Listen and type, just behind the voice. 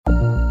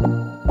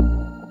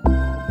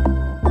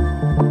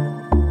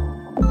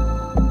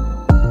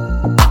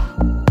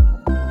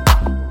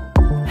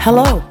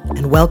Hello,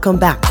 and welcome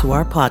back to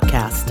our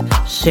podcast,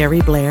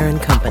 Sherry Blair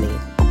and Company,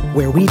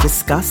 where we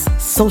discuss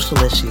social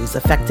issues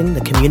affecting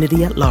the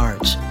community at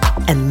large.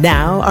 And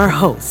now our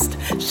host,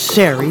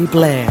 Sherry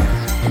Blair.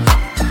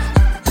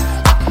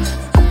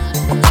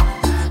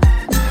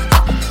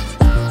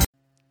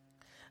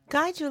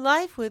 Guide your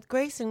life with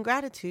grace and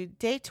gratitude,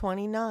 day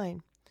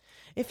 29.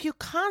 If you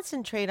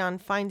concentrate on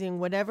finding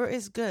whatever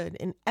is good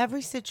in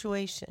every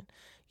situation,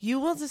 you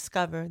will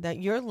discover that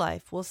your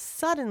life will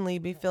suddenly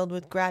be filled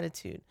with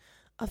gratitude,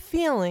 a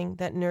feeling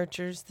that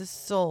nurtures the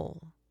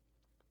soul.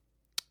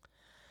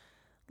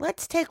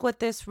 Let's take what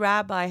this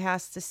rabbi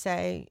has to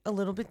say a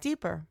little bit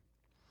deeper.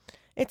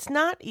 It's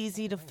not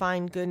easy to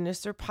find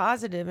goodness or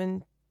positive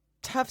in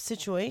tough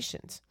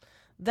situations.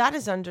 That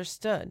is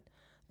understood.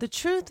 The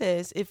truth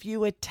is, if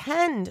you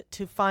attend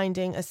to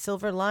finding a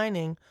silver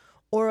lining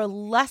or a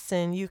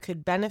lesson you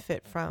could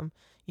benefit from,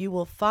 you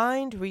will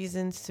find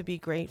reasons to be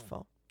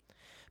grateful.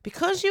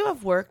 Because you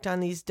have worked on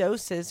these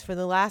doses for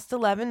the last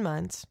 11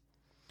 months,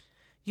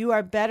 you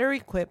are better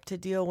equipped to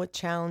deal with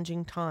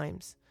challenging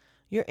times.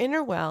 Your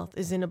inner wealth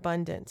is in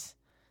abundance.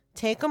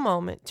 Take a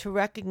moment to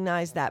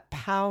recognize that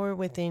power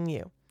within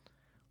you.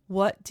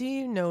 What do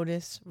you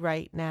notice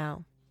right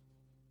now?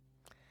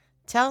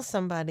 Tell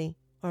somebody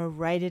or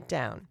write it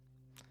down.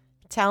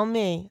 Tell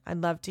me.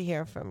 I'd love to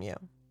hear from you.